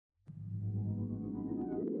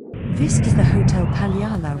This is the Hotel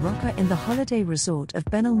Palia La Roca in the holiday resort of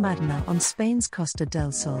Benalmadena on Spain's Costa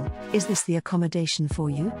del Sol. Is this the accommodation for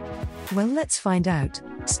you? Well, let's find out,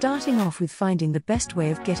 starting off with finding the best way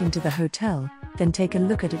of getting to the hotel, then take a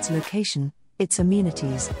look at its location, its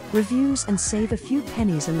amenities, reviews, and save a few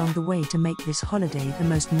pennies along the way to make this holiday the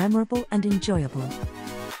most memorable and enjoyable.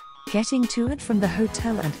 Getting to and from the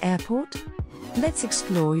hotel and airport? Let's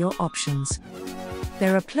explore your options.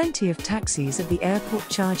 There are plenty of taxis at the airport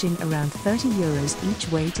charging around €30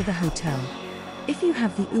 each way to the hotel. If you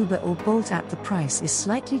have the Uber or Bolt app, the price is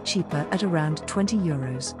slightly cheaper at around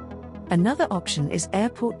 €20. Another option is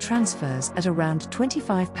airport transfers at around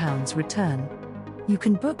 £25 return. You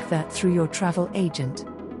can book that through your travel agent.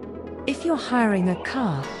 If you're hiring a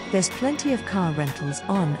car, there's plenty of car rentals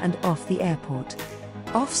on and off the airport.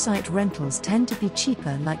 Off-site rentals tend to be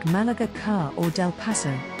cheaper, like Malaga Car or Del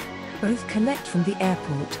Paso. Both collect from the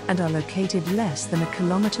airport and are located less than a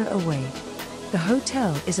kilometer away. The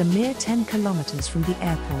hotel is a mere 10 kilometers from the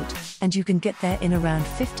airport, and you can get there in around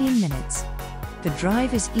 15 minutes. The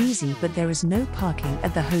drive is easy, but there is no parking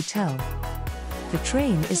at the hotel. The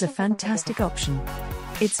train is a fantastic option.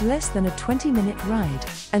 It's less than a 20-minute ride,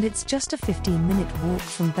 and it's just a 15-minute walk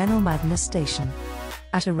from Benalmadena station.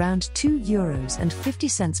 At around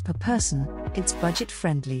 €2.50 per person, it's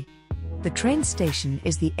budget-friendly. The train station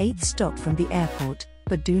is the 8th stop from the airport,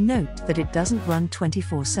 but do note that it doesn't run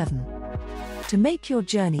 24/7. To make your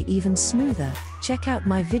journey even smoother, check out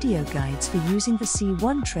my video guides for using the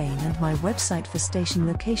C1 train and my website for station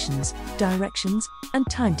locations, directions, and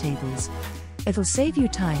timetables. It'll save you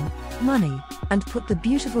time, money, and put the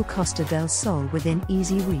beautiful Costa del Sol within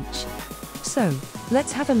easy reach. So,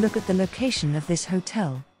 let's have a look at the location of this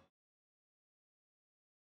hotel.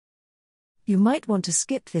 You might want to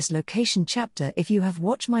skip this location chapter if you have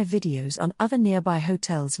watched my videos on other nearby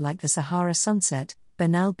hotels like the Sahara Sunset,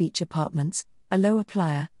 Benal Beach Apartments, Aloha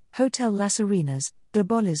Playa, Hotel Las Arenas,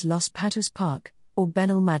 Globolis Los Patos Park, or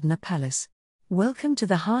Benalmadena Palace. Welcome to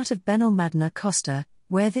the heart of Benalmadena Costa,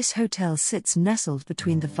 where this hotel sits nestled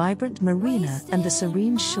between the vibrant marina and the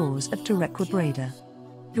serene shores of Torrequebrada.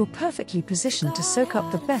 You're perfectly positioned to soak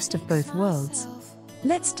up the best of both worlds.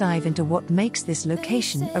 Let's dive into what makes this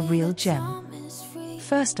location a real gem.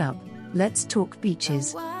 First up, let's talk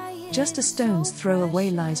beaches. Just a stone's throw away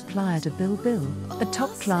lies Playa de Bilbil, a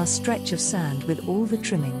top-class stretch of sand with all the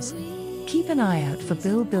trimmings. Keep an eye out for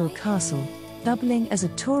Bilbil Castle, doubling as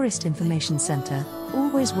a tourist information center,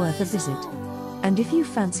 always worth a visit. And if you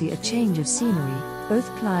fancy a change of scenery, both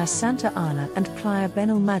Playa Santa Ana and Playa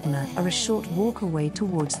Benalmadena are a short walk away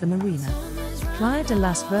towards the marina. Playa de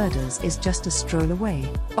las Verdes is just a stroll away,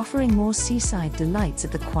 offering more seaside delights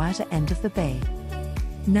at the quieter end of the bay.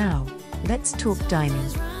 Now, let's talk dining.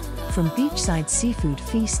 From beachside seafood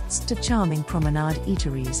feasts to charming promenade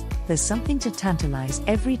eateries, there's something to tantalize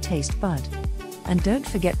every taste bud. And don't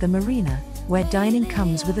forget the marina, where dining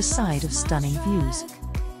comes with a side of stunning views.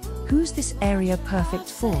 Who's this area perfect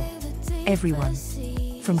for? Everyone.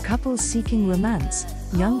 From couples seeking romance,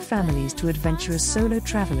 young families to adventurous solo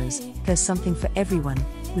travelers, there's something for everyone,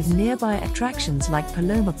 with nearby attractions like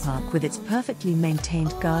Paloma Park with its perfectly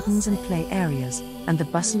maintained gardens and play areas, and the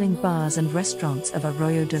bustling bars and restaurants of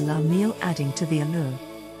Arroyo de la Miel adding to the allure.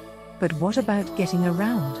 But what about getting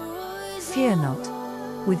around? Fear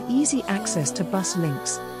not. With easy access to bus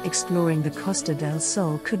links, exploring the Costa del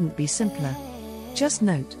Sol couldn't be simpler. Just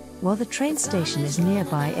note, while the train station is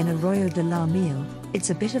nearby in Arroyo de la Miel, it's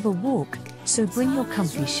a bit of a walk, so bring your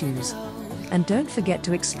comfy shoes. And don't forget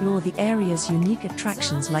to explore the area's unique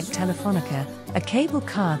attractions like Telefonica, a cable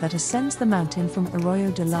car that ascends the mountain from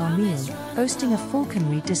Arroyo de la Miel, boasting a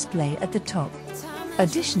falconry display at the top.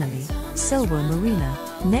 Additionally, Selwa Marina,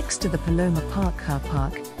 next to the Paloma Park car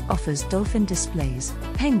park, offers dolphin displays,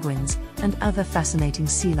 penguins, and other fascinating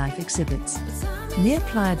sea life exhibits. Near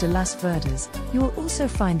Playa de las Verdes, you will also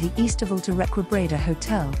find the Easterville Torrequebrada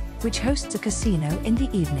Hotel, which hosts a casino in the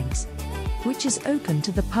evenings, which is open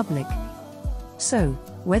to the public. So,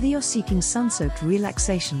 whether you're seeking sun-soaked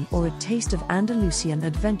relaxation or a taste of Andalusian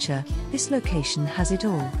adventure, this location has it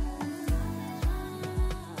all.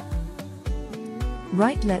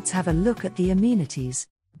 Right, let's have a look at the amenities.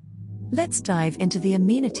 Let's dive into the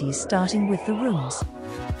amenities, starting with the rooms.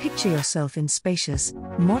 Picture yourself in spacious,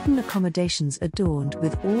 modern accommodations adorned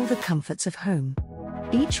with all the comforts of home.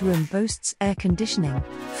 Each room boasts air conditioning,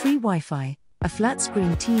 free Wi-Fi, a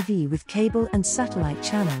flat-screen TV with cable and satellite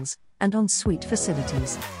channels, and en-suite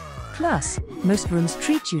facilities. Plus, most rooms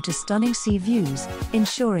treat you to stunning sea views,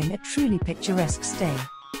 ensuring a truly picturesque stay.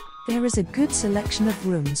 There is a good selection of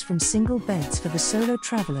rooms, from single beds for the solo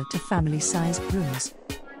traveler to family-sized rooms.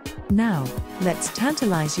 Now, let's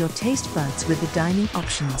tantalize your taste buds with the dining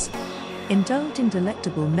options. Indulge in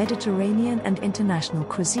delectable Mediterranean and international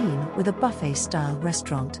cuisine with a buffet-style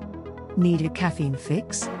restaurant. Need a caffeine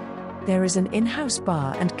fix? There is an in-house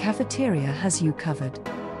bar and cafeteria has you covered.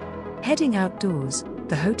 Heading outdoors,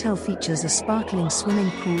 the hotel features a sparkling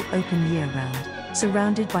swimming pool open year-round,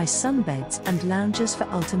 surrounded by sunbeds and lounges for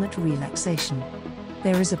ultimate relaxation.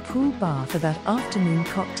 There is a pool bar for that afternoon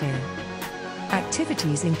cocktail.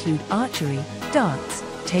 Activities include archery, darts,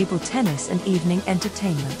 table tennis and evening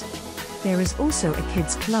entertainment. There is also a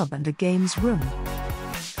kids club and a games room.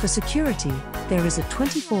 For security, there is a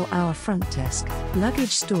 24-hour front desk,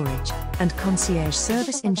 luggage storage, and concierge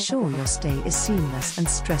service ensure your stay is seamless and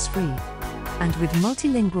stress-free. And with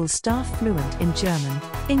multilingual staff fluent in German,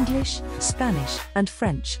 English, Spanish, and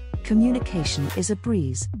French, communication is a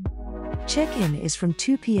breeze. Check-in is from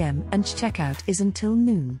 2 p.m. and checkout is until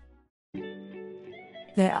noon.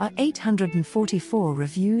 There are 844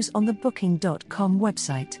 reviews on the Booking.com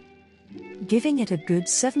website, giving it a good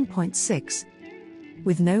 7.6.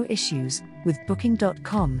 With no issues, with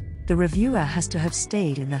Booking.com, the reviewer has to have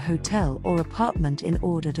stayed in the hotel or apartment in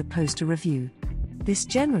order to post a review. This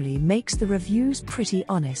generally makes the reviews pretty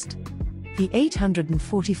honest. The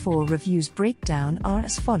 844 reviews breakdown are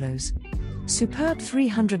as follows: superb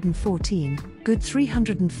 314, good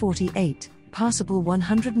 348, passable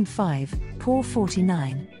 105, poor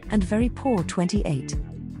 49, and very poor 28.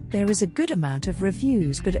 There is a good amount of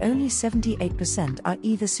reviews, but only 78% are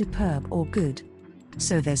either superb or good.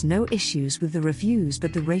 So there's no issues with the reviews,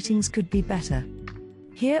 but the ratings could be better.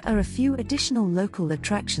 Here are a few additional local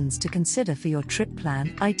attractions to consider for your trip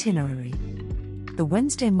plan itinerary. The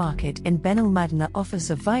Wednesday Market in Benalmadena offers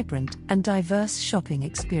a vibrant and diverse shopping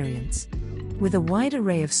experience. With a wide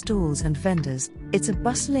array of stalls and vendors, it's a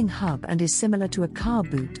bustling hub and is similar to a car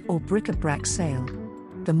boot or bric-a-brac sale.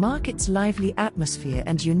 The market's lively atmosphere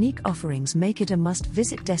and unique offerings make it a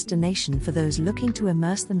must-visit destination for those looking to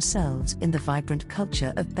immerse themselves in the vibrant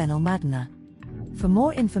culture of Benalmadena. For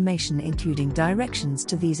more information including directions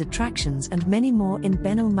to these attractions and many more in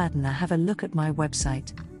Benalmadena, have a look at my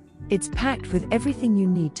website. It's packed with everything you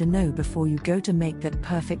need to know before you go to make that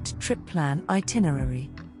perfect trip plan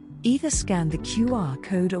itinerary. Either scan the QR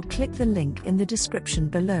code or click the link in the description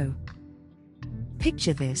below.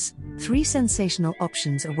 Picture this: 3 sensational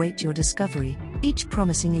options await your discovery, each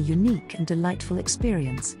promising a unique and delightful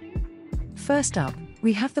experience. First up,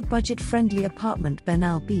 we have the budget-friendly apartment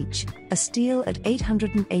Benal Beach, a steal at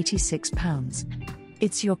 £886.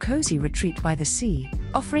 It's your cozy retreat by the sea,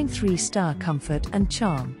 offering 3-star comfort and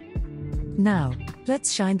charm. Now,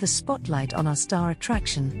 let's shine the spotlight on our star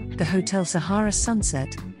attraction, the Hotel Sahara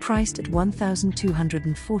Sunset, priced at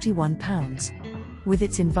 £1,241. With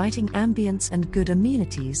its inviting ambience and good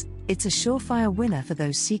amenities, it's a surefire winner for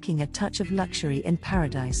those seeking a touch of luxury in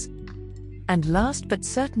paradise. And last but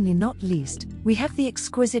certainly not least, we have the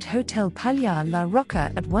exquisite Hotel Palia La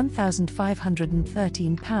Roca at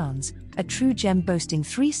 £1,513, a true gem boasting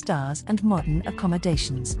 3 stars and modern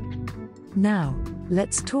accommodations. Now,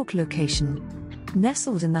 let's talk location.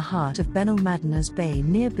 Nestled in the heart of Benalmadena's bay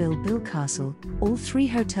near Bilbil Castle, all 3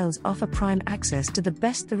 hotels offer prime access to the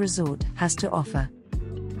best the resort has to offer.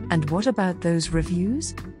 And what about those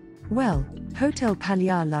reviews? Well, Hotel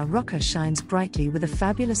Palia La Roca shines brightly with a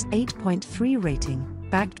fabulous 8.3 rating,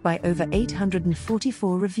 backed by over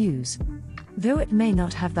 844 reviews. Though it may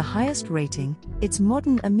not have the highest rating, its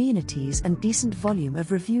modern amenities and decent volume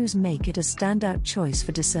of reviews make it a standout choice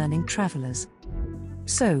for discerning travelers.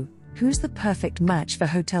 So, who's the perfect match for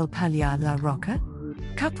Hotel Palia La Roca?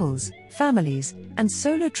 Couples, families, and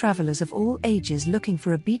solo travelers of all ages looking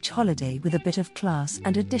for a beach holiday with a bit of class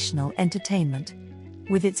and additional entertainment.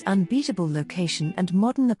 With its unbeatable location and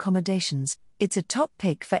modern accommodations, it's a top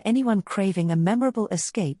pick for anyone craving a memorable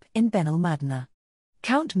escape in Benalmadena.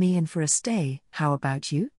 Count me in for a stay, how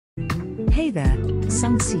about you? Hey there,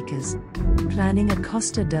 sun seekers. Planning a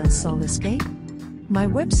Costa del Sol escape? My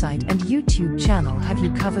website and YouTube channel have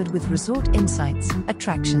you covered with resort insights,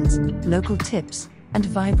 attractions, local tips, and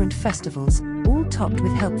vibrant festivals, all topped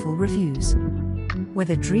with helpful reviews.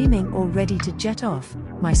 Whether dreaming or ready to jet off,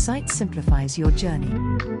 my site simplifies your journey.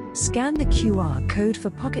 Scan the QR code for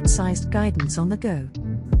pocket-sized guidance on the go.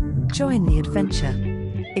 Join the adventure.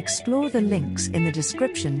 Explore the links in the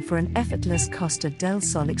description for an effortless Costa del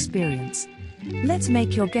Sol experience. Let's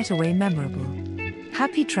make your getaway memorable.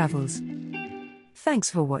 Happy travels! Thanks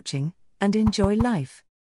for watching, and enjoy life.